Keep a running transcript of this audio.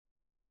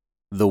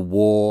The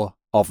War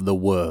of the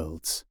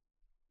Worlds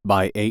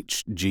by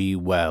H. G.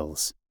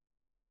 Wells.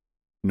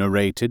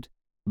 Narrated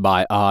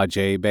by R.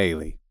 J.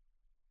 Bailey.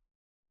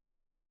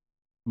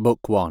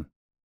 Book 1.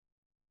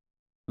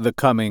 The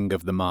Coming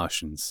of the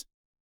Martians.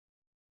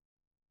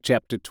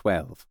 Chapter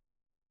 12.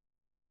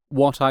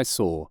 What I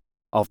Saw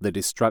of the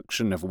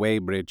Destruction of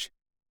Weybridge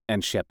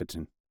and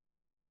Shepperton.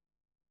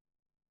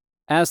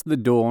 As the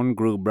dawn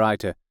grew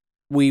brighter,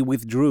 we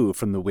withdrew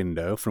from the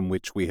window from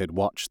which we had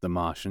watched the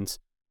Martians,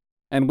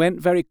 and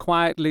went very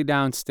quietly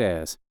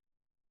downstairs.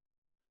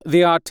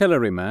 The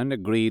artilleryman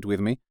agreed with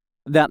me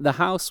that the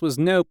house was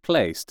no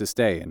place to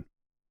stay in.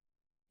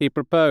 He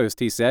proposed,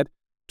 he said,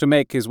 to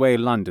make his way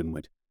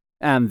Londonward,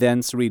 and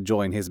thence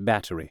rejoin his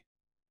battery,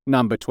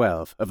 number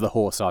 12 of the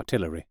Horse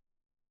Artillery.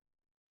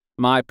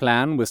 My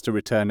plan was to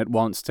return at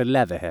once to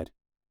Leatherhead,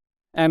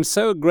 and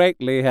so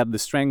greatly had the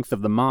strength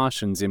of the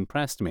Martians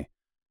impressed me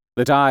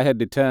that I had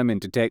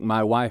determined to take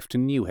my wife to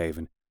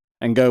Newhaven,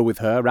 and go with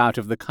her out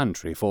of the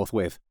country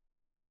forthwith.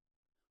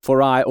 For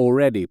I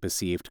already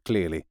perceived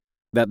clearly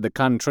that the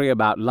country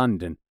about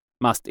London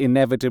must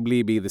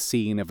inevitably be the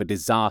scene of a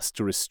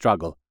disastrous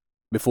struggle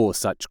before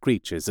such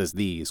creatures as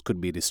these could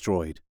be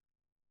destroyed.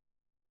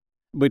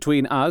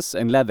 Between us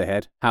and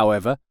Leatherhead,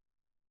 however,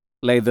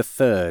 lay the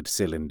third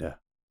cylinder,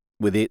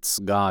 with its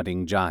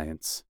guarding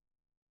giants.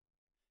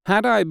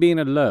 Had I been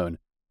alone,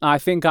 I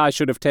think I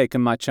should have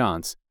taken my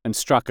chance and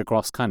struck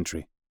across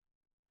country.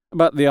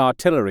 But the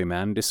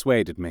artilleryman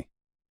dissuaded me.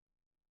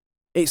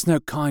 "It's no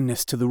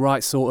kindness to the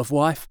right sort of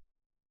wife,"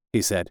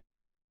 he said,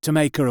 "to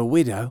make her a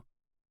widow."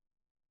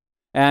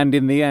 And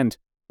in the end,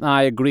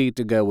 I agreed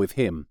to go with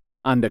him,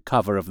 under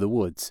cover of the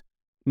woods,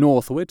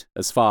 northward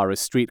as far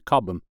as Street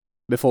Cobham,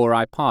 before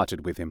I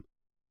parted with him.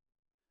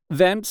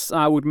 Thence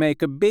I would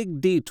make a big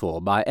detour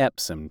by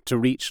Epsom to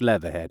reach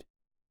Leatherhead.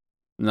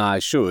 I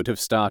should have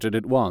started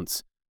at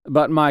once,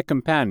 but my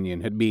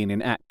companion had been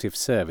in active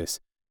service,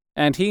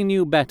 and he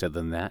knew better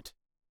than that.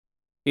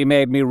 He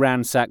made me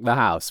ransack the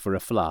house for a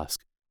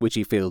flask, which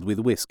he filled with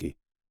whiskey,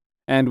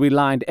 and we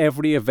lined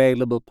every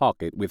available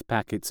pocket with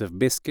packets of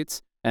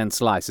biscuits and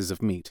slices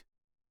of meat.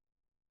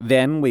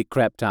 Then we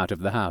crept out of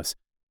the house,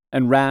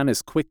 and ran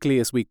as quickly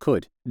as we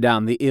could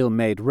down the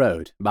ill-made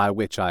road by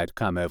which I had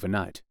come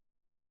overnight.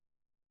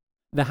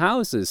 The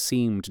houses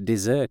seemed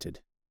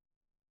deserted.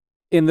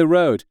 In the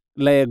road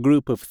lay a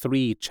group of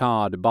 3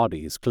 charred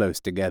bodies close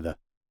together,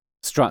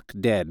 struck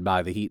dead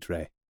by the heat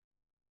ray,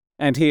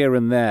 and here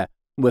and there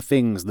were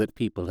things that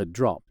people had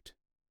dropped: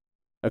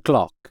 a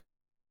clock,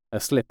 a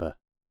slipper,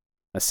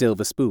 a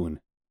silver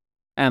spoon,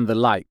 and the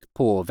like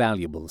poor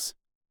valuables.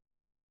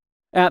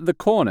 At the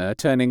corner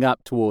turning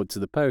up towards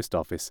the post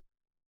office,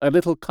 a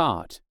little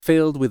cart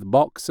filled with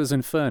boxes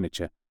and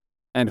furniture,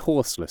 and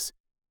horseless,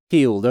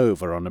 heeled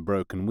over on a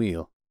broken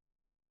wheel.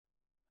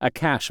 A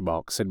cash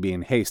box had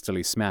been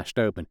hastily smashed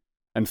open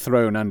and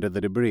thrown under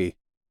the debris.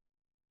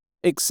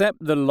 Except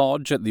the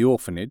lodge at the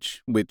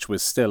orphanage, which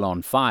was still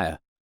on fire,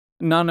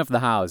 none of the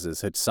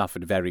houses had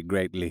suffered very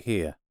greatly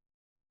here.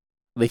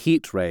 The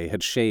heat ray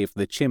had shaved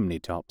the chimney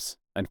tops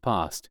and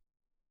passed.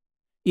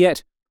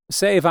 Yet,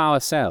 save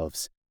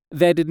ourselves,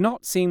 there did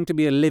not seem to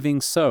be a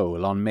living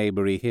soul on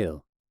Maybury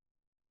Hill.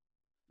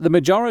 The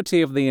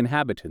majority of the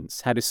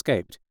inhabitants had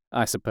escaped,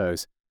 I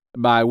suppose,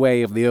 by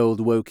way of the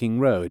old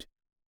Woking road,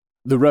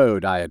 the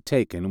road I had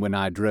taken when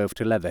I drove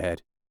to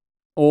Leatherhead,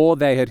 or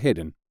they had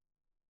hidden.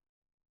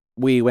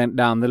 We went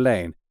down the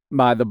lane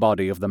by the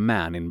body of the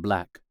man in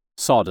black,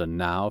 sodden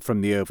now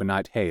from the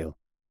overnight hail,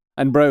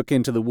 and broke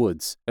into the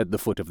woods at the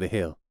foot of the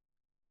hill.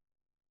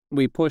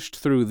 We pushed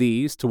through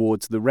these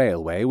towards the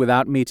railway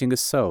without meeting a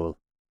soul.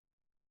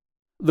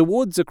 The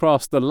woods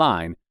across the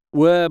line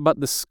were but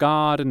the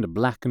scarred and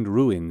blackened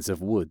ruins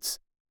of woods.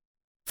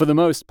 For the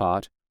most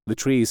part, the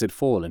trees had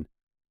fallen,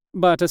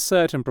 but a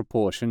certain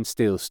proportion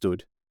still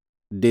stood,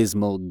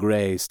 dismal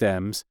grey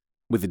stems,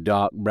 with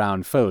dark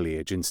brown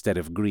foliage instead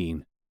of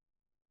green.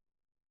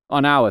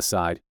 On our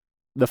side,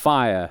 the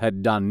fire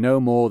had done no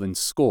more than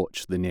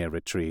scorch the nearer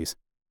trees.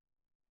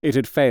 It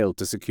had failed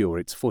to secure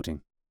its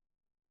footing.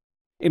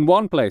 In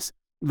one place,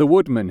 the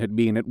woodman had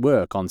been at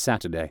work on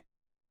Saturday.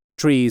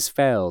 Trees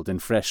felled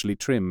and freshly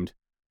trimmed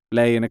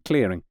lay in a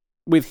clearing,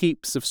 with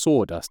heaps of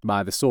sawdust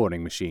by the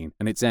sawing machine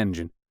and its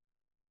engine.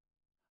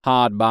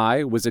 Hard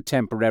by was a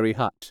temporary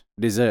hut,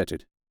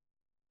 deserted.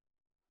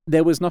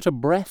 There was not a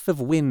breath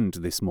of wind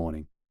this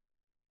morning,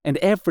 and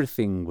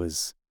everything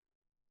was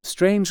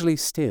strangely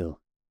still.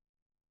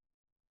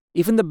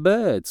 Even the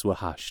birds were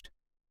hushed,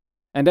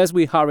 and as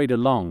we hurried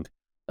along,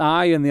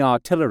 I and the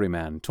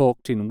artilleryman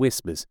talked in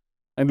whispers,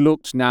 and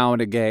looked now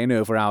and again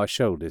over our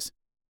shoulders.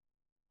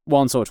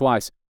 Once or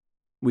twice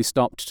we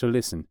stopped to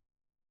listen.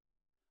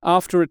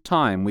 After a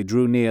time we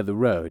drew near the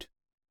road,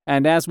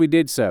 and as we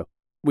did so,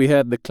 we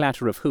heard the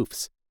clatter of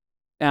hoofs,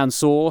 and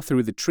saw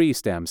through the tree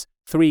stems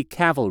 3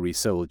 cavalry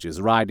soldiers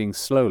riding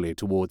slowly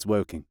towards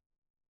Woking.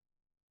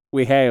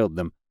 We hailed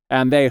them,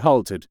 and they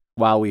halted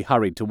while we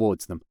hurried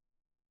towards them.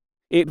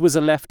 It was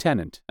a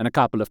lieutenant and a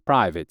couple of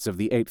privates of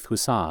the 8th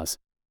Hussars,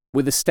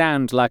 with a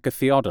stand like a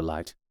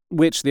theodolite,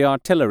 which the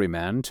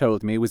artilleryman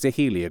told me was a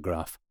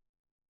heliograph.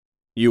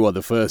 "You are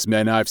the first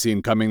men I've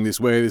seen coming this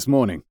way this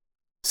morning,"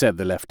 said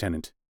the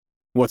lieutenant.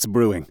 "What's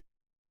brewing?"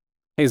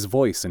 His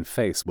voice and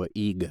face were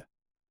eager.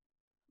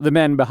 The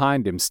men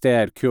behind him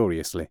stared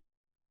curiously.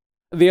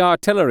 The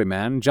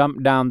artilleryman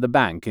jumped down the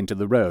bank into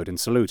the road and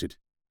saluted.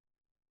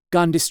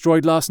 "Gun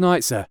destroyed last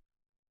night, sir.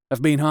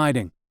 I've been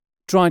hiding,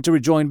 trying to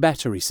rejoin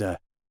battery, sir.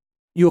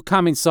 You'll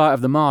come in sight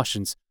of the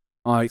Martians,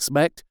 I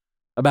expect,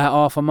 about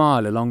half a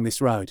mile along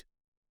this road."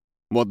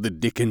 "What the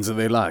dickens are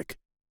they like?"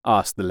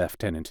 asked the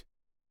lieutenant.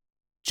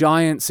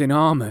 "Giants in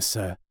armour,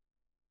 sir.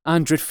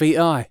 100 feet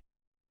high.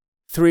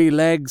 3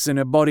 legs and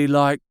a body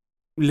like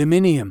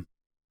aluminium,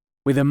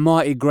 with a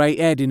mighty great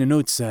head in an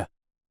hood, sir."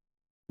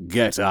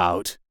 "Get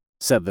out,"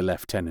 said the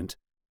lieutenant.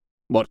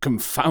 "What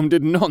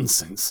confounded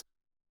nonsense!"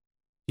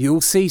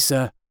 "You'll see,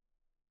 sir.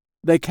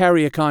 They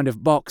carry a kind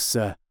of box,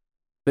 sir,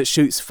 that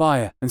shoots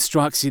fire and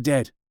strikes you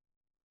dead."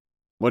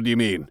 "What do you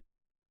mean?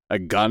 A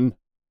gun?"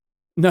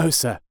 "No,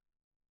 sir."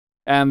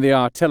 And the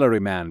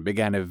artilleryman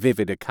began a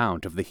vivid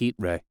account of the heat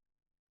ray.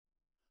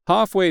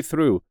 Halfway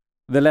through,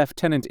 the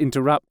lieutenant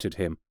interrupted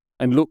him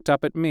and looked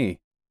up at me.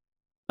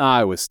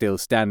 I was still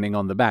standing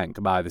on the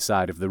bank by the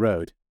side of the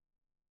road.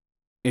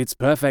 "It's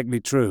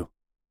perfectly true,"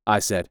 I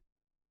said.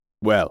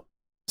 "Well,"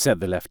 said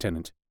the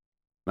lieutenant,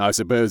 "I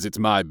suppose it's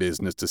my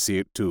business to see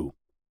it too.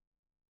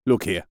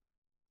 Look here,"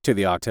 to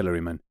the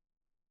artilleryman.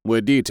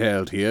 "We're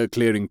detailed here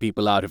clearing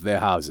people out of their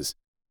houses.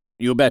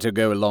 You better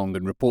go along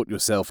and report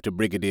yourself to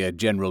Brigadier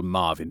General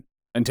Marvin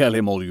and tell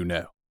him all you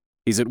know.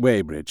 He's at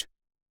Weybridge.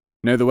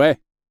 Know the way?"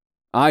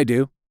 "I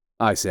do,"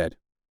 I said,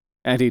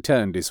 and he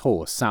turned his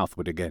horse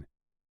southward again.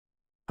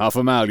 "Half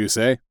a mile, you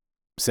say?"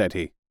 said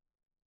he.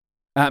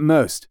 "At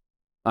most,"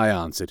 I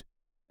answered,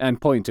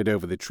 and pointed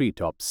over the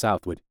treetops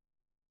southward.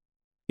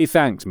 He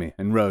thanked me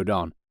and rode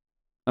on,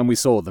 and we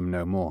saw them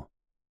no more.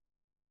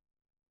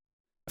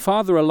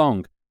 Farther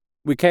along,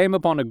 we came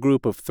upon a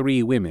group of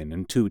 3 women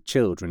and 2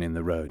 children in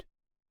the road,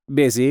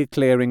 busy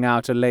clearing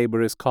out a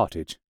labourer's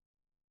cottage.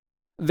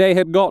 They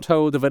had got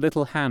hold of a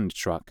little hand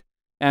truck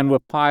and were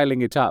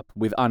piling it up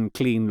with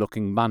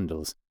unclean-looking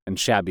bundles and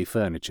shabby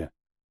furniture.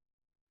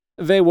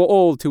 They were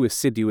all too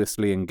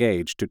assiduously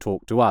engaged to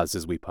talk to us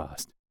as we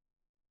passed.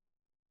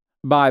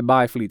 By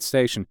Byfleet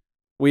Station,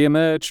 we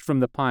emerged from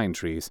the pine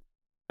trees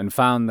and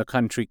found the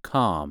country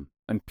calm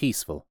and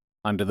peaceful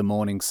under the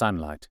morning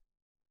sunlight.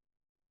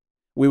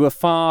 We were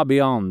far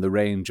beyond the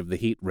range of the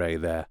heat ray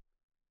there,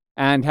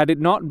 and had it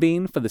not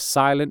been for the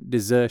silent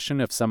desertion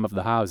of some of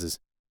the houses,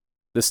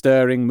 the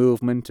stirring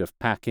movement of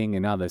packing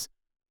in others,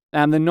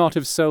 and the knot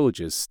of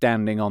soldiers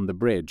standing on the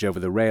bridge over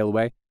the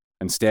railway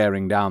and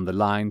staring down the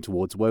line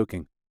towards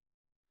Woking,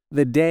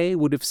 the day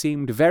would have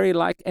seemed very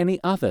like any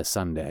other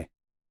Sunday.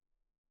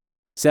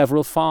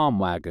 Several farm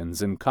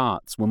wagons and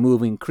carts were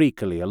moving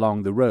creakily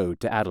along the road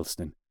to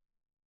Addlestone,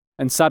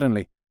 and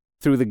suddenly,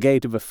 through the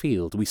gate of a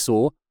field, we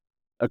saw,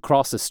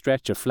 across a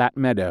stretch of flat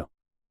meadow,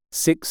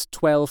 6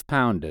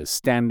 12-pounders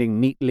standing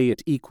neatly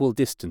at equal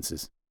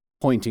distances,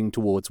 pointing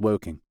towards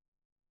Woking.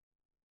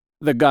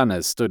 The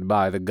gunners stood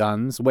by the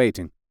guns,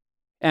 waiting,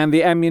 and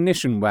the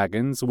ammunition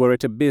wagons were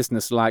at a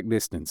business-like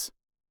distance.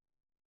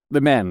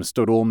 The men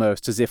stood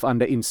almost as if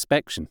under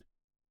inspection.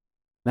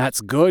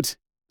 "That's good,"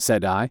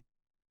 said I.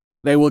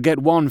 "They will get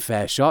one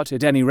fair shot,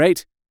 at any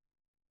rate."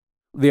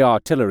 The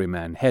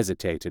artilleryman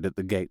hesitated at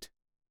the gate.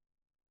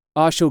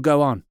 "I shall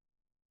go on,"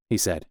 he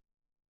said.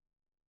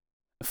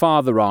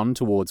 Farther on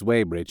towards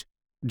Weybridge,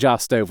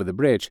 just over the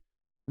bridge,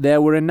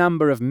 there were a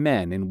number of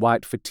men in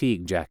white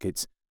fatigue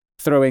jackets,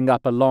 throwing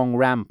up a long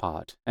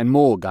rampart and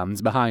more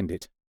guns behind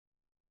it.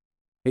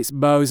 "It's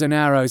bows and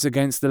arrows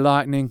against the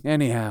lightning,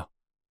 anyhow,"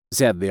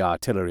 said the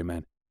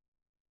artilleryman.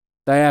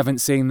 "They haven't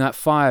seen that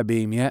fire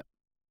beam yet."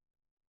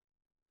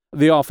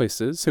 The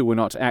officers, who were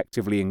not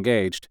actively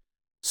engaged,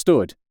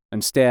 stood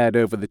and stared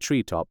over the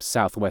treetops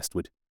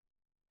southwestward,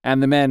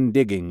 and the men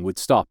digging would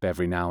stop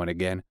every now and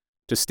again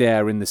to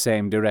stare in the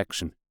same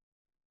direction.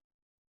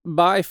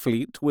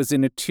 Byfleet was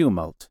in a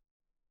tumult,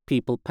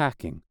 people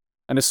packing,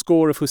 and a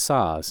score of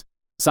hussars,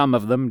 some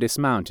of them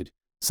dismounted,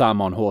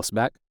 some on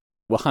horseback,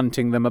 were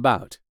hunting them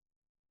about.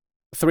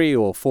 3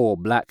 or 4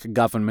 black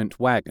government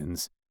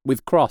wagons,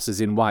 with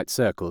crosses in white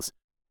circles,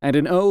 and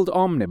an old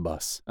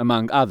omnibus,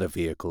 among other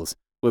vehicles,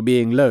 were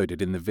being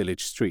loaded in the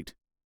village street.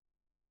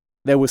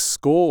 There were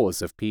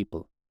scores of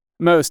people,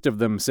 most of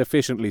them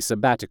sufficiently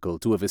sabbatical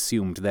to have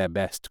assumed their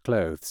best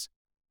clothes.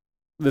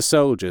 The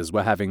soldiers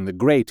were having the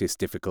greatest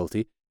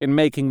difficulty in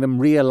making them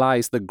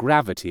realize the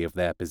gravity of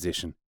their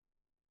position.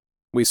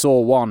 We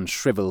saw one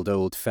shriveled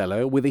old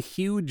fellow with a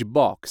huge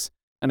box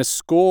and a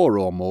score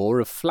or more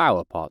of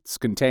flower pots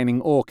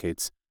containing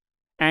orchids,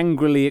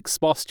 angrily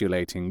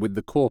expostulating with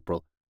the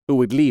corporal, who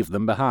would leave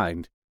them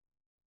behind.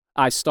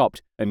 I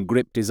stopped and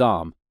gripped his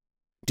arm.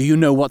 "Do you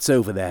know what's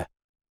over there?"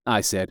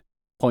 I said,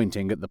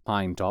 pointing at the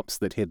pine tops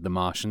that hid the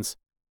Martians.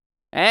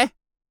 "Eh?"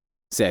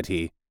 said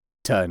he,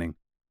 turning.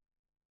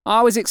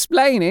 "I was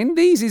explaining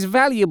these is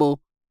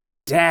valuable."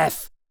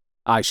 "Death!"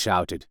 I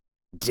shouted.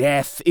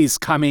 "Death is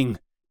coming!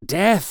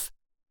 Death!"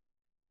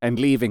 and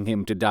leaving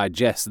him to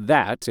digest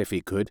that if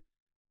he could,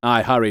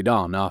 I hurried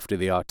on after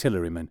the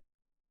artilleryman.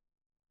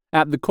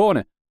 At the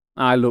corner,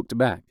 I looked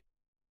back.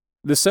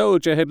 The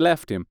soldier had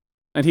left him,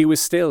 and he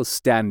was still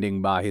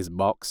standing by his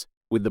box,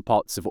 with the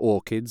pots of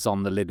orchids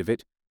on the lid of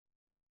it,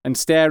 and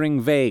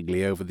staring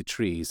vaguely over the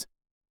trees.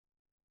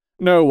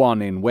 No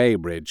one in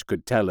Weybridge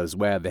could tell us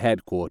where the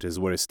headquarters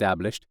were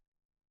established.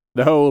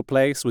 The whole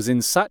place was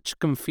in such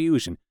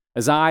confusion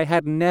as I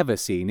had never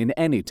seen in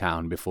any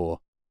town before.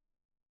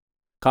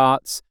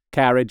 Carts,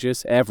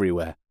 carriages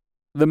everywhere,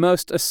 the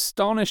most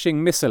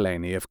astonishing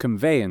miscellany of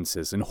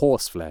conveyances and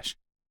horseflesh.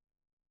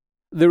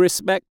 The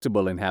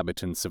respectable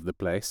inhabitants of the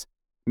place,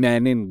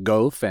 men in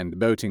golf and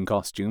boating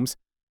costumes,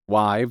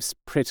 wives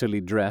prettily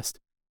dressed,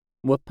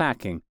 were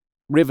packing,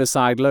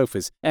 riverside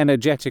loafers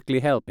energetically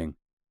helping,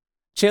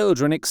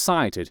 children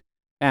excited,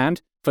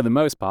 and, for the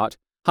most part,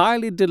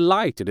 highly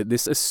delighted at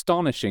this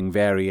astonishing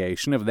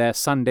variation of their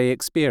Sunday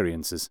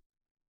experiences.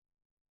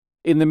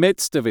 In the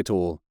midst of it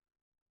all,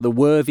 the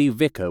worthy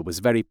vicar was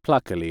very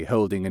pluckily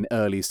holding an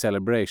early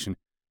celebration,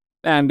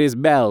 and his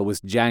bell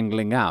was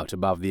jangling out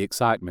above the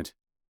excitement.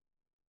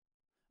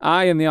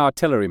 I and the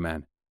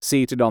artilleryman,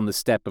 seated on the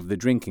step of the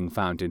drinking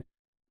fountain,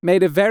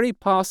 made a very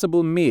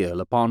passable meal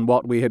upon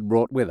what we had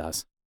brought with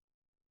us.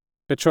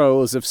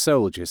 Patrols of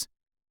soldiers,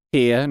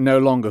 here no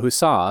longer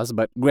hussars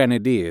but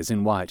grenadiers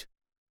in white,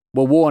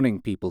 were warning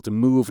people to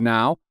move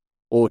now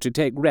or to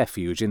take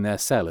refuge in their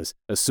cellars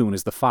as soon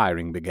as the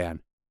firing began.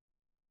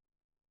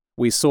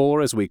 We saw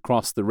as we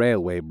crossed the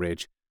railway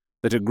bridge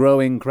that a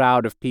growing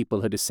crowd of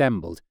people had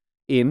assembled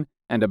in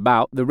and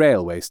about the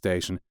railway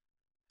station,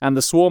 and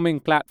the swarming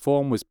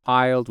platform was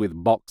piled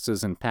with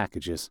boxes and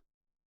packages.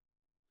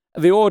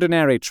 The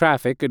ordinary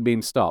traffic had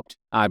been stopped,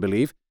 I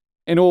believe,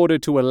 in order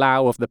to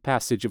allow of the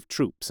passage of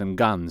troops and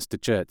guns to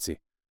Chertsey,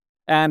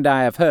 and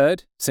I have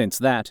heard, since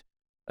that,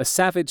 a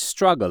savage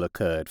struggle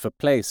occurred for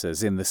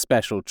places in the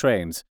special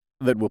trains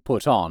that were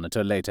put on at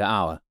a later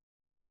hour.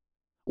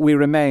 We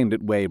remained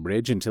at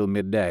Weybridge until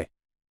midday,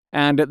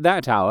 and at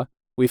that hour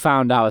we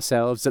found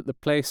ourselves at the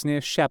place near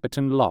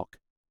Shepperton Lock,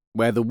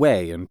 where the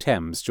Wey and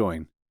Thames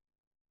join.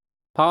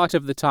 Part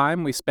of the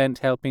time we spent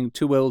helping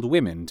two old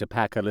women to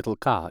pack a little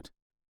cart.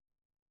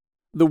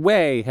 The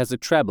Wey has a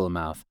treble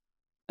mouth,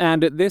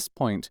 and at this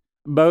point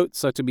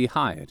boats are to be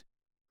hired,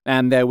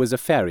 and there was a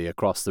ferry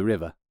across the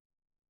river.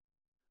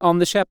 On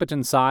the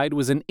Shepperton side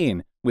was an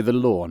inn with a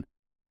lawn,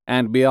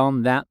 and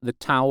beyond that the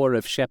tower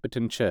of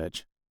Shepperton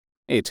Church.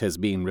 It has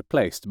been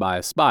replaced by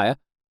a spire,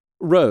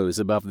 rose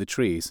above the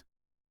trees.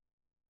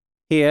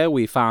 Here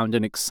we found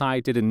an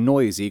excited and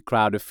noisy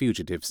crowd of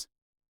fugitives.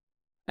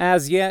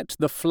 As yet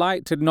the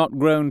flight had not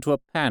grown to a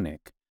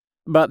panic,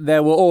 but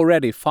there were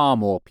already far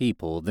more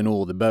people than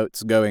all the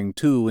boats going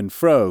to and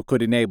fro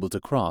could enable to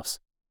cross.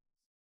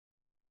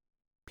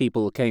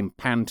 People came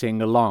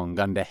panting along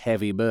under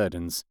heavy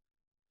burdens.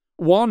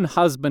 One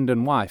husband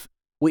and wife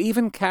were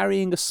even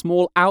carrying a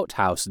small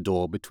outhouse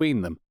door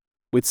between them,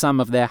 with some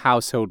of their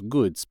household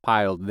goods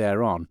piled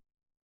thereon.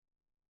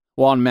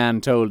 One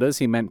man told us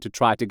he meant to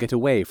try to get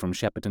away from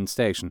Shepperton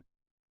Station.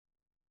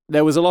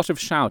 There was a lot of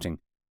shouting,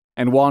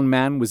 and one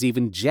man was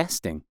even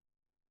jesting.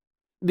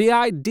 The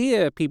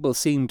idea people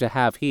seemed to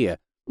have here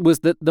was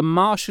that the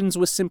Martians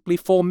were simply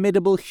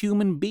formidable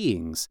human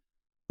beings,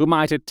 who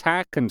might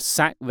attack and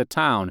sack the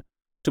town,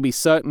 to be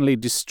certainly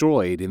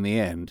destroyed in the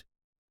end.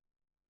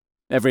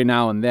 Every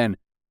now and then,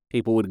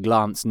 people would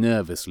glance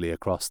nervously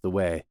across the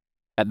way,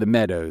 at the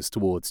meadows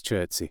towards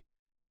Chertsey.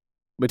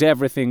 But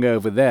everything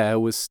over there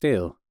was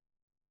still.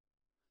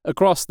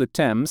 Across the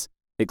Thames,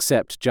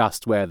 except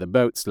just where the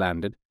boats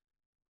landed,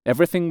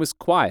 everything was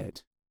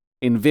quiet,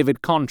 in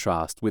vivid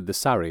contrast with the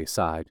Surrey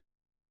side.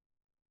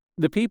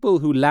 The people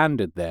who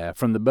landed there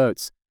from the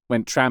boats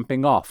went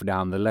tramping off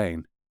down the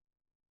lane.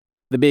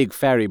 The big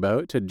ferry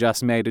boat had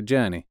just made a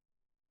journey.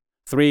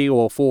 3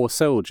 or 4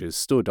 soldiers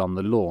stood on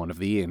the lawn of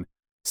the inn,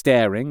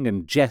 staring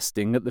and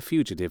jesting at the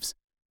fugitives,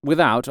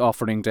 without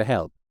offering to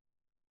help.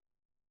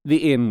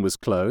 The inn was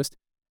closed,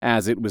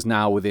 as it was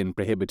now within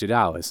prohibited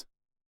hours.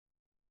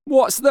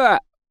 "What's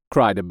that?"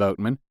 cried a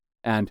boatman,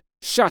 and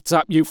 "Shut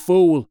up, you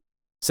fool!"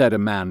 said a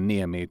man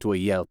near me to a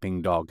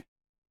yelping dog.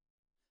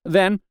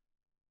 Then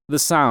the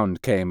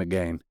sound came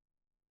again,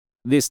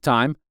 this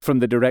time from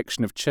the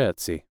direction of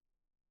Chertsey.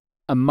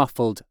 A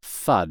muffled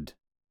thud,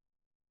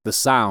 the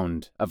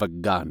sound of a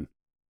gun.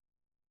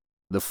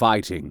 The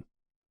fighting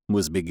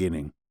was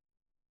beginning.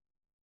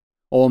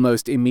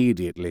 Almost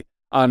immediately,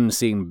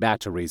 unseen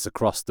batteries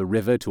across the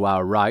river to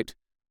our right,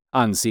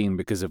 unseen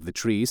because of the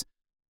trees,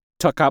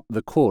 took up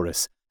the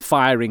chorus,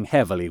 firing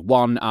heavily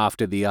one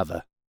after the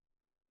other.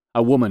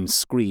 A woman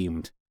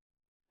screamed.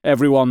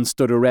 Everyone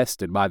stood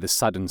arrested by the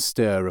sudden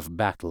stir of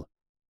battle,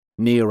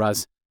 near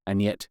us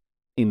and yet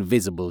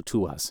invisible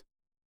to us.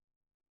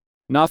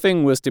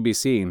 Nothing was to be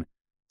seen,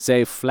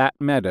 save flat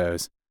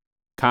meadows,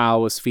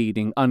 cows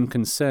feeding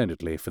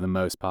unconcernedly for the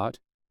most part,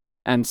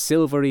 and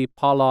silvery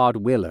pollard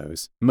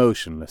willows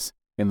motionless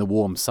in the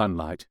warm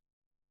sunlight.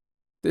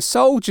 "The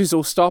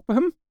soldiers'll stop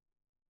 'em,"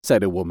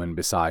 said a woman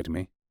beside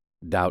me,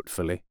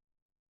 doubtfully.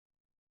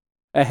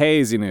 A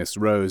haziness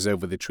rose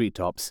over the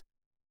treetops.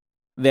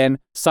 Then,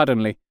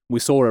 suddenly, we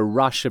saw a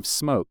rush of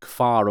smoke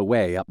far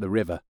away up the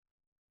river.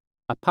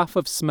 A puff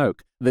of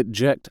smoke that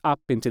jerked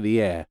up into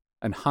the air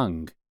and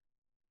hung.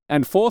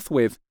 And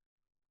forthwith,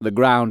 the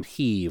ground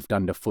heaved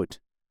underfoot,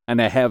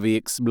 and a heavy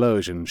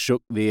explosion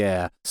shook the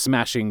air,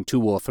 smashing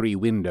 2 or 3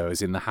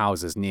 windows in the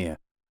houses near,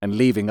 and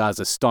leaving us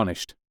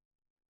astonished.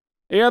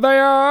 "Here they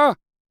are!"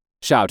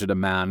 shouted a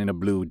man in a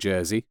blue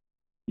jersey.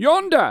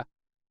 "Yonder!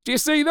 Do you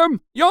see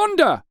them?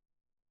 Yonder!"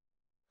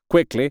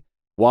 Quickly,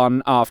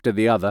 one after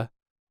the other,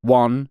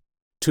 1,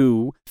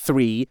 2,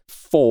 3,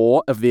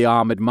 4 of the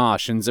armored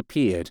Martians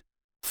appeared,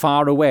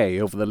 far away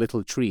over the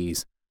little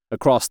trees,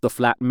 across the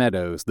flat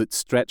meadows that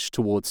stretched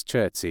towards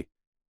Chertsey,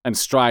 and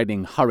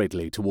striding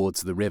hurriedly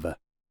towards the river.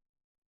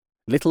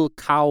 Little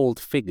cowled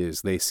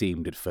figures they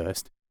seemed at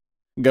first,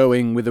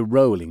 going with a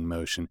rolling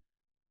motion,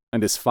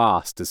 and as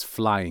fast as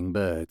flying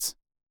birds.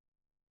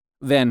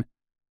 Then,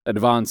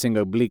 advancing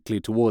obliquely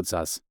towards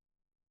us,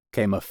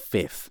 came a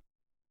 5th.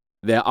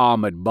 Their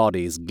armored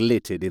bodies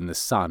glittered in the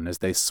sun as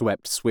they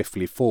swept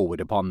swiftly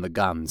forward upon the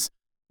guns,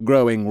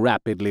 growing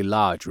rapidly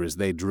larger as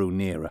they drew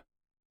nearer.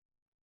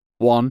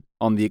 One,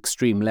 on the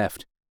extreme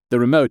left, the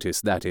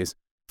remotest, that is,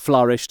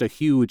 flourished a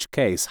huge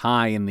case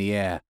high in the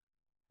air,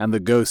 and the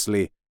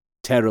ghostly,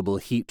 terrible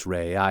heat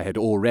ray I had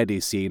already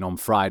seen on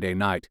Friday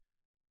night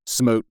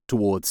smote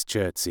towards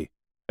Chertsey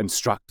and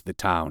struck the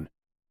town.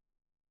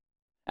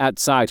 At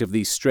sight of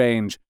these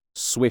strange,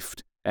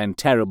 swift, and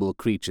terrible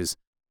creatures,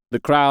 the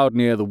crowd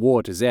near the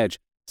water's edge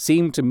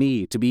seemed to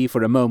me to be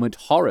for a moment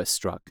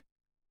horror-struck.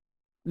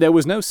 There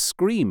was no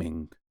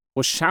screaming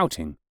or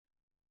shouting,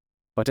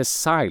 but a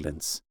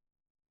silence.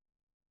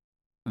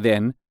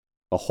 Then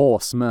a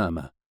hoarse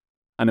murmur,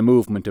 and a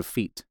movement of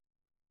feet,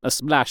 a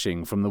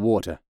splashing from the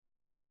water.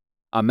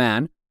 A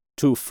man,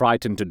 too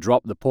frightened to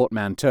drop the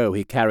portmanteau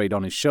he carried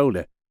on his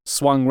shoulder,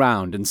 swung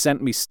round and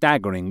sent me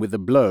staggering with a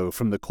blow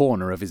from the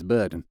corner of his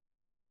burden.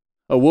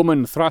 A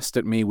woman thrust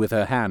at me with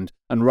her hand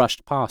and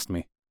rushed past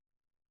me.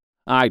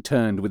 I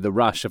turned with the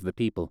rush of the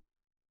people,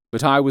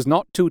 but I was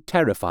not too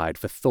terrified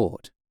for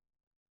thought.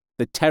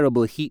 The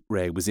terrible heat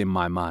ray was in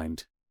my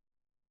mind.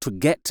 To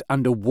get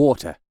under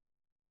water.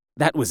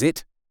 That was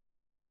it.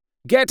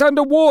 "Get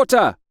under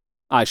water!"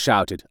 I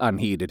shouted,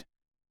 unheeded.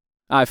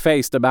 I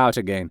faced about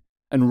again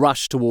and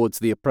rushed towards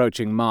the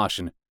approaching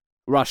Martian,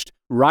 rushed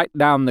right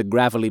down the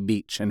gravelly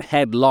beach and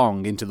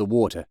headlong into the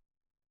water.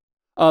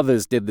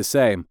 Others did the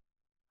same.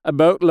 A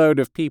boatload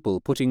of people,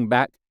 putting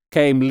back,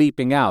 came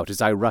leaping out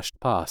as I rushed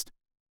past.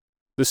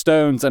 The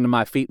stones under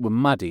my feet were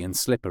muddy and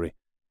slippery,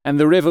 and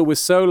the river was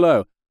so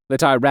low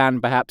that I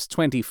ran perhaps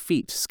 20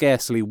 feet,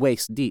 scarcely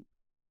waist deep.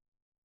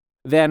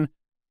 Then,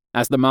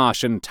 as the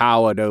Martian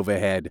towered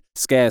overhead,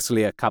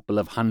 scarcely a couple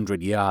of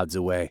 100 yards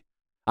away,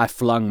 I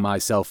flung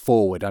myself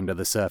forward under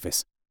the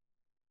surface.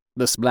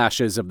 The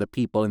splashes of the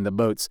people in the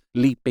boats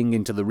leaping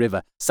into the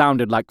river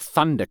sounded like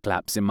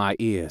thunderclaps in my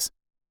ears.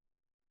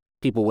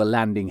 People were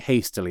landing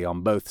hastily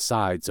on both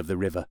sides of the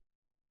river.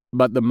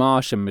 But the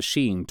Martian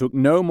machine took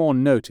no more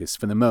notice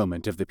for the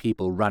moment of the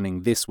people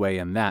running this way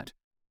and that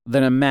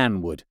than a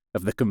man would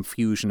of the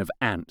confusion of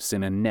ants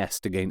in a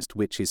nest against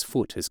which his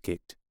foot has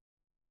kicked.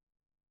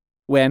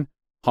 When,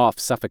 half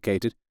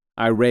suffocated,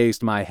 I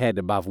raised my head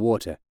above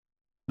water,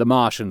 the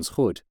Martian's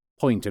hood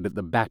pointed at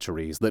the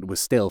batteries that were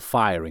still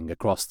firing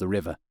across the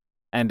river,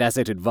 and as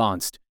it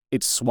advanced,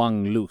 it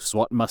swung loose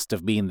what must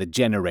have been the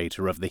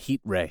generator of the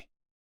heat ray.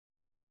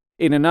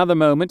 In another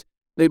moment,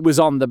 it was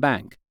on the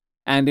bank,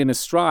 and in a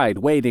stride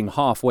wading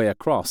halfway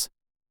across.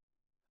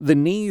 The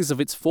knees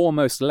of its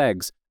foremost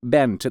legs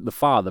bent at the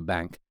farther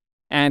bank,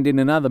 and in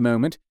another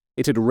moment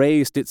it had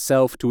raised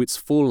itself to its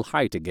full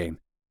height again,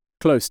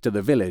 close to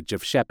the village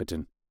of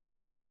Shepperton.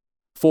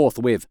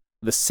 Forthwith,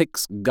 the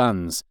 6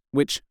 guns,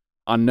 which,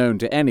 unknown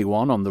to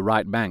anyone on the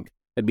right bank,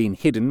 had been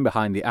hidden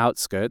behind the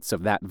outskirts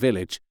of that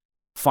village,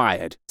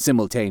 fired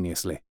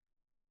simultaneously.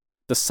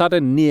 The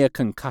sudden near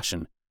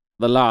concussion,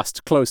 the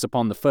last close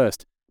upon the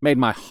first, made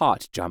my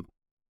heart jump.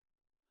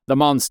 The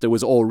monster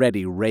was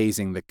already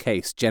raising the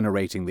case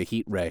generating the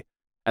heat ray,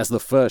 as the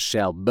first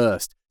shell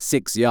burst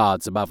 6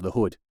 yards above the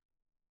hood.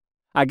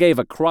 I gave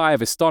a cry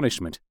of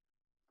astonishment.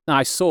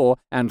 I saw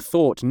and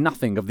thought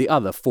nothing of the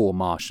other 4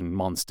 Martian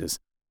monsters.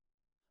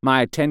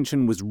 My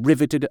attention was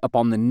riveted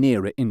upon the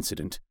nearer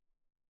incident.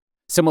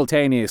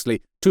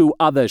 Simultaneously, 2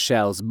 other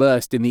shells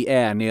burst in the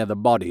air near the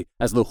body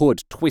as the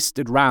hood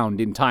twisted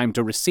round in time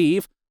to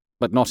receive,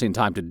 but not in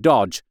time to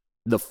dodge,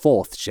 the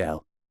 4th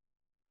shell.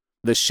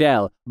 The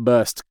shell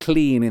burst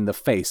clean in the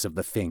face of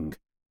the thing.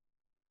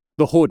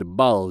 The hood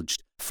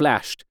bulged,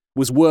 flashed,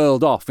 was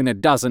whirled off in a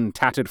dozen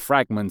tattered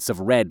fragments of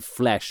red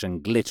flesh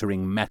and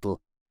glittering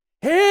metal.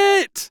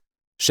 "Hit!"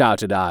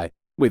 shouted I,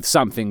 with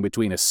something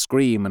between a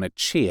scream and a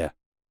cheer.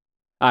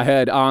 I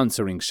heard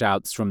answering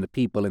shouts from the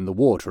people in the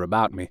water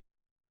about me.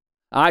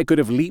 I could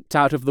have leaped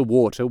out of the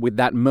water with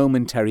that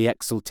momentary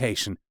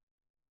exultation.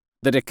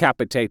 The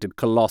decapitated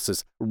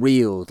colossus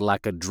reeled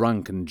like a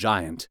drunken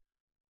giant.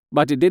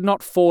 But it did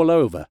not fall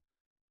over.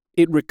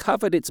 It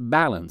recovered its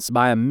balance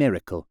by a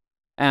miracle,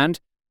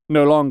 and,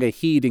 no longer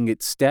heeding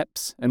its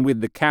steps, and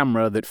with the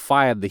camera that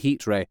fired the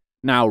heat ray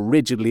now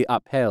rigidly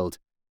upheld,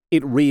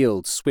 it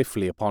reeled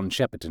swiftly upon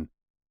Shepperton.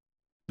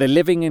 The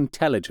living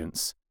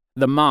intelligence,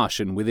 the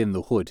Martian within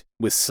the hood,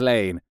 was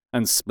slain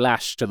and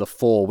splashed to the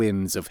four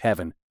winds of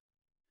heaven,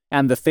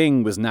 and the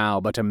thing was now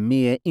but a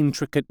mere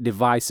intricate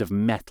device of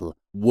metal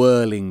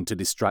whirling to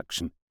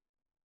destruction.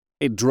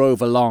 It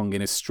drove along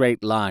in a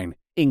straight line,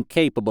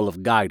 incapable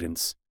of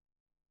guidance.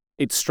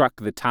 It struck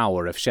the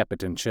tower of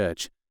Shepperton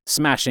Church,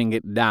 smashing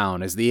it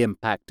down as the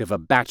impact of a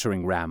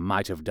battering ram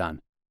might have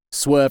done,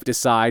 swerved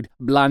aside,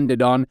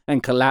 blundered on,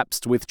 and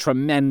collapsed with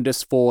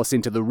tremendous force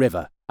into the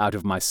river out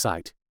of my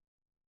sight.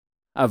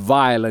 A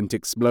violent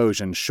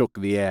explosion shook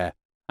the air,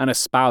 and a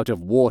spout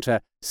of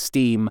water,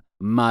 steam,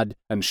 mud,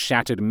 and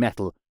shattered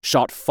metal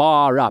shot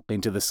far up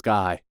into the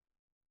sky.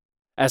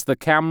 As the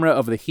camera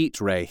of the heat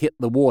ray hit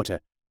the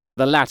water,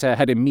 the latter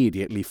had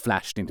immediately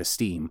flashed into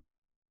steam.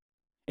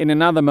 In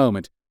another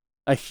moment,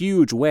 a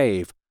huge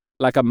wave,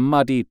 like a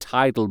muddy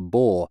tidal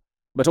bore,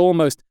 but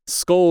almost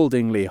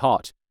scaldingly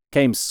hot,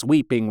 came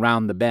sweeping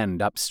round the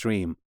bend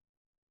upstream.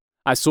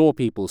 I saw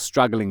people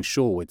struggling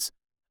shorewards,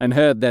 and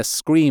heard their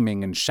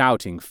screaming and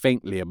shouting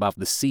faintly above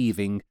the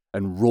seething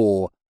and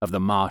roar of the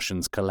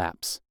Martian's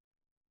collapse.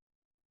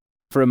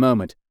 For a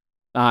moment,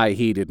 I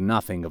heeded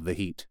nothing of the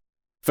heat,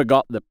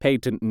 forgot the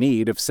patent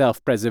need of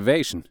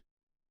self-preservation.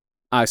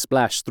 I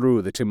splashed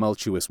through the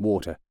tumultuous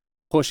water,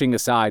 pushing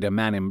aside a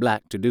man in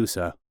black to do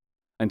so,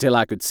 until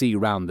I could see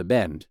round the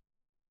bend.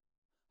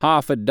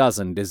 Half a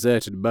dozen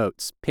deserted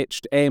boats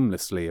pitched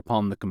aimlessly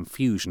upon the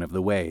confusion of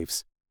the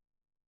waves.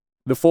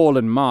 The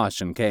fallen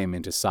Martian came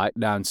into sight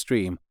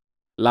downstream,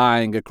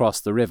 lying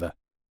across the river,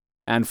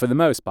 and for the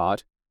most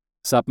part,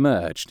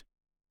 submerged.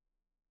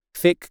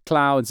 Thick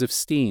clouds of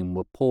steam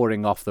were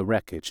pouring off the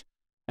wreckage,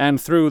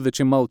 and through the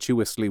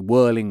tumultuously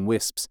whirling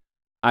wisps,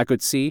 I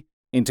could see,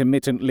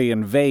 intermittently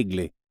and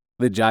vaguely,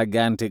 the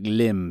gigantic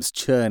limbs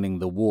churning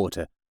the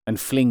water and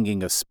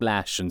flinging a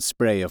splash and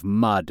spray of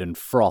mud and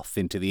froth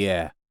into the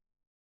air.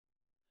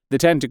 The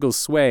tentacles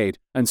swayed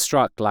and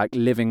struck like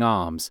living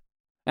arms,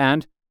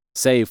 and,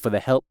 save for the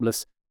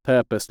helpless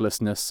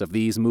purposelessness of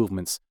these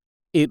movements,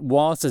 it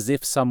was as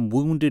if some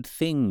wounded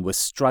thing was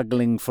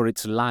struggling for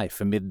its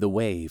life amid the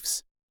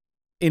waves.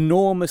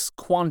 Enormous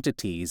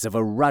quantities of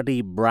a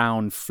ruddy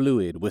brown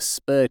fluid were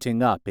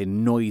spurting up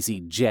in noisy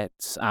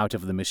jets out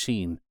of the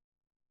machine.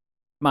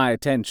 My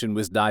attention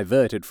was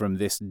diverted from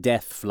this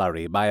death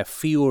flurry by a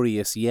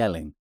furious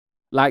yelling,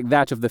 like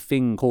that of the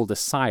thing called a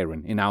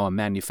siren in our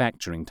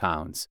manufacturing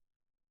towns.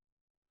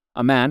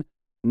 A man,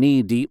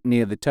 knee-deep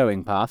near the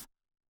towing path,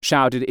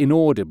 shouted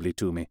inaudibly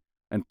to me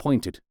and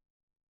pointed.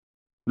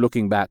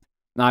 Looking back,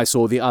 I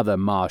saw the other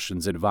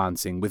Martians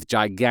advancing with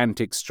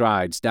gigantic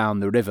strides down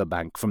the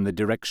riverbank from the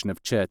direction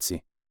of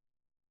Chertsey.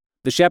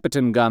 The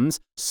Shepperton guns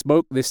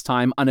spoke this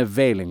time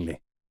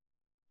unavailingly.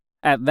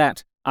 At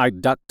that, I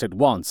ducked at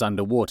once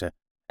under water,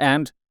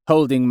 and,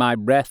 holding my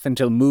breath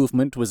until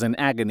movement was an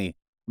agony,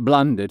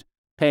 blundered,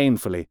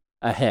 painfully,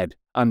 ahead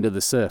under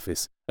the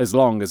surface, as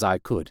long as I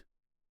could.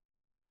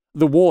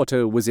 The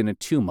water was in a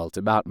tumult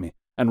about me,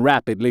 and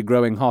rapidly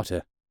growing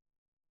hotter.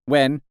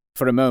 When,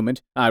 for a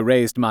moment, I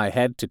raised my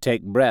head to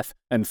take breath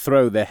and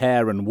throw the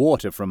hair and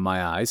water from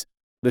my eyes,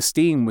 the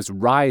steam was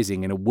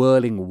rising in a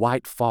whirling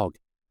white fog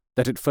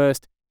that at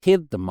first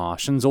hid the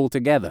Martians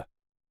altogether.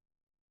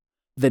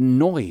 The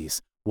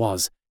noise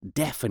was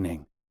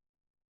deafening.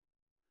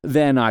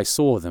 Then I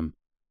saw them,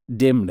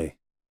 dimly,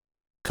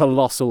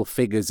 colossal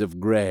figures of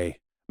grey,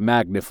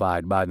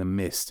 magnified by the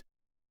mist.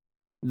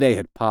 They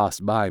had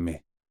passed by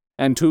me,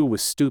 and two were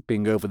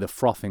stooping over the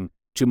frothing,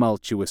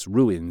 tumultuous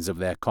ruins of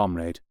their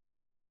comrade.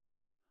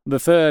 The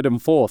third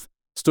and fourth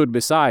stood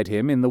beside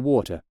him in the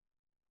water,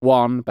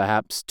 one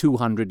perhaps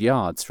 200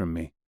 yards from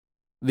me,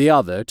 the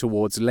other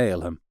towards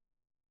Laleham.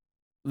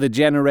 The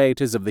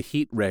generators of the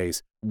heat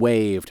rays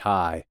waved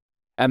high,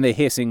 and the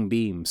hissing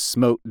beams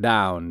smote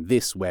down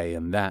this way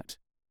and that.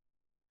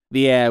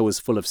 The air was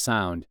full of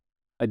sound,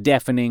 a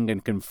deafening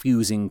and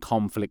confusing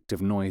conflict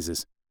of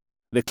noises,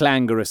 the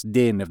clangorous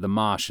din of the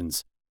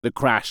Martians, the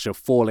crash of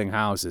falling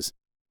houses,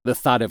 the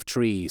thud of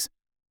trees,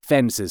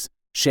 fences,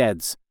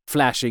 sheds,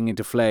 flashing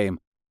into flame,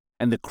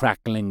 and the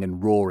crackling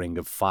and roaring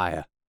of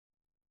fire.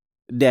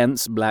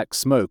 Dense black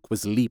smoke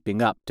was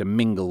leaping up to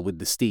mingle with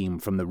the steam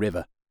from the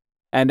river,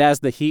 and as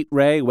the heat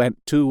ray went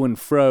to and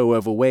fro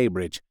over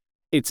Weybridge,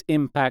 its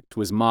impact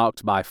was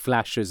marked by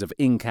flashes of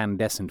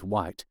incandescent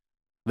white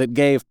that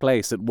gave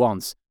place at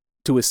once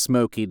to a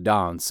smoky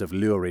dance of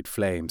lurid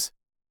flames.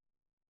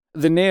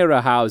 The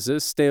nearer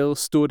houses still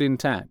stood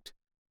intact,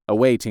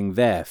 awaiting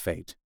their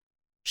fate,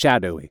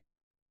 shadowy,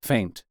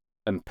 faint,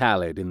 and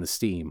pallid in the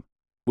steam,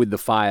 with the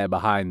fire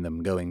behind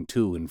them going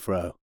to and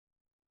fro.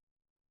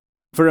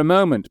 For a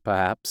moment,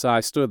 perhaps, I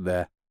stood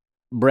there,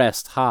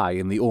 breast high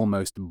in the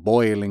almost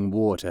boiling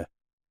water,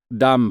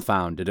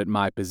 dumbfounded at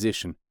my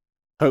position,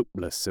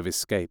 hopeless of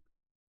escape.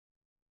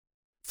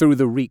 Through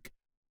the reek,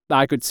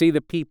 I could see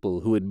the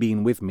people who had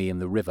been with me in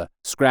the river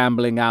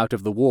scrambling out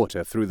of the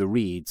water through the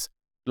reeds,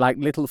 like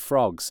little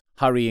frogs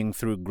hurrying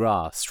through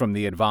grass from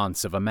the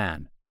advance of a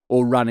man,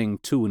 or running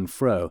to and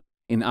fro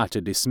in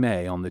utter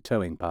dismay on the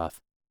towing path.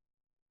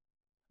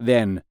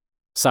 Then,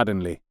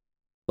 suddenly,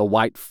 the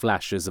white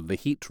flashes of the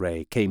heat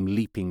ray came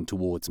leaping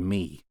towards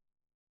me.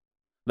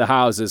 The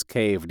houses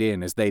caved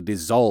in as they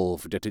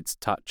dissolved at its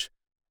touch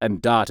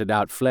and darted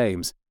out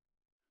flames.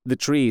 The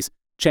trees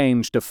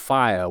changed to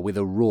fire with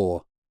a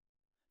roar.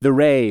 The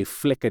ray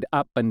flickered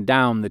up and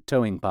down the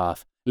towing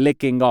path,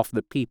 licking off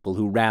the people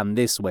who ran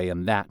this way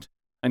and that,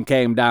 and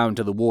came down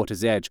to the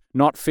water's edge,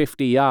 not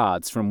 50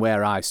 yards from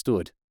where I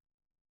stood.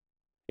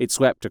 It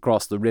swept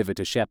across the river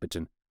to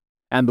Shepperton,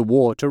 and the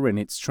water in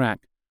its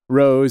track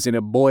rose in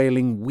a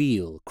boiling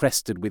wheel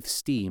crested with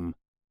steam.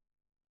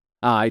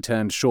 I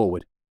turned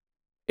shoreward.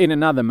 In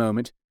another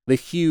moment, the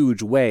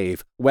huge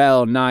wave,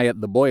 well nigh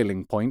at the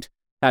boiling point,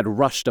 had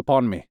rushed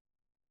upon me.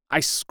 I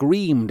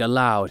screamed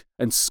aloud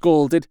and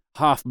scalded,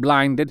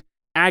 half-blinded,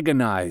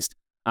 agonized.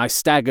 I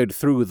staggered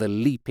through the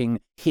leaping,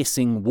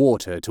 hissing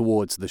water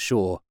towards the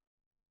shore.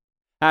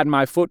 Had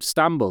my foot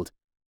stumbled,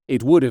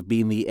 it would have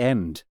been the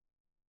end.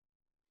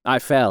 I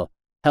fell,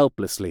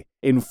 helplessly,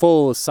 in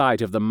full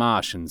sight of the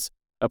Martians,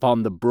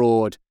 upon the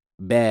broad,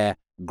 bare,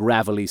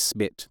 gravelly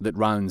spit that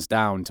runs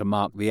down to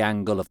mark the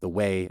angle of the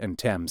Wey and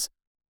Thames.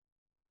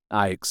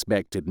 I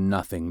expected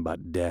nothing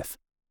but death.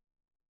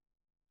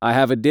 I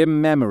have a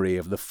dim memory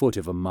of the foot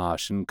of a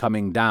Martian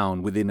coming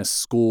down within a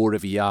score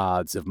of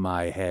yards of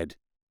my head,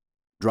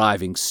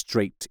 driving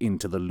straight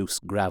into the loose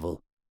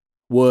gravel,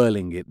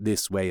 whirling it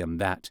this way and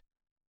that,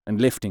 and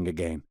lifting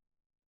again,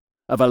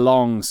 of a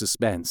long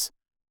suspense,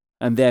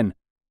 and then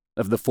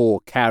of the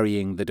four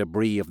carrying the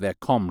debris of their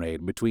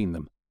comrade between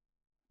them,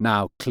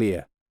 now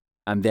clear,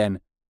 and then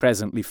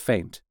presently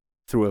faint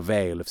through a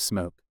veil of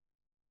smoke,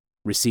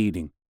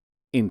 receding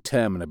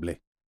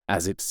interminably,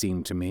 as it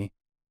seemed to me,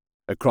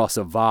 across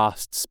a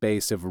vast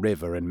space of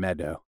river and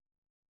meadow.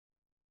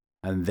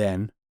 And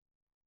then,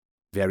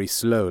 very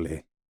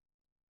slowly,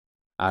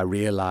 I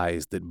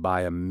realized that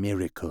by a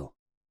miracle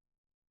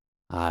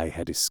I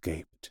had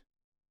escaped.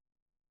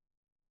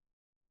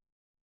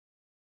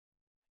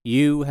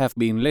 You have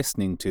been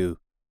listening to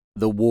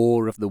The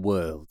War of the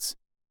Worlds,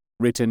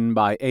 written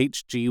by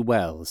H.G.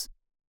 Wells,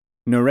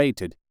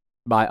 narrated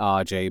by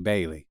R.J.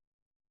 Bailey.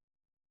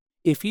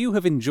 If you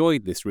have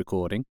enjoyed this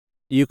recording,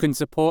 you can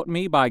support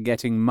me by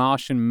getting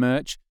Martian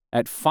merch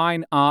at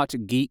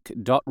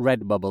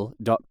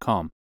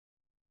fineartgeek.redbubble.com.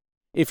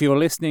 If you're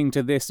listening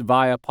to this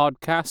via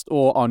podcast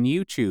or on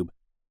YouTube,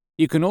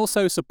 you can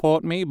also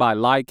support me by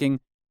liking,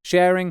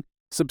 sharing,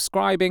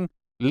 subscribing,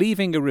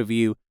 leaving a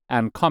review,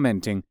 and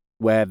commenting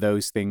where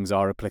those things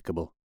are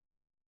applicable.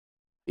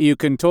 You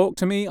can talk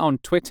to me on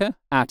Twitter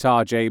at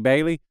RJ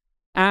Bailey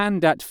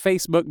and at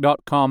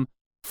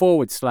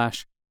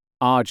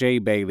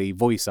facebook.com/RJ Bailey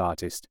Voice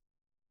Artist.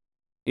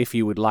 If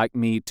you would like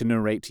me to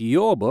narrate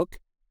your book,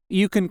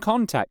 you can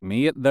contact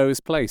me at those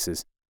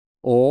places,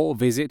 or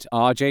visit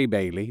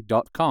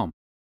rjbailey.com.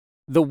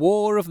 The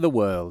War of the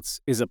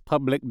Worlds is a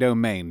public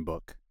domain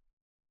book.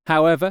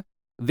 However,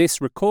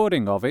 this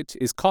recording of it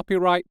is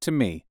copyright to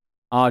me,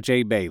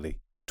 RJ Bailey,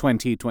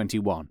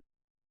 2021.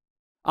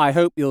 I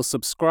hope you'll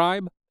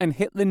subscribe and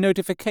hit the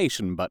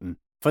notification button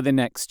for the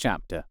next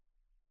chapter.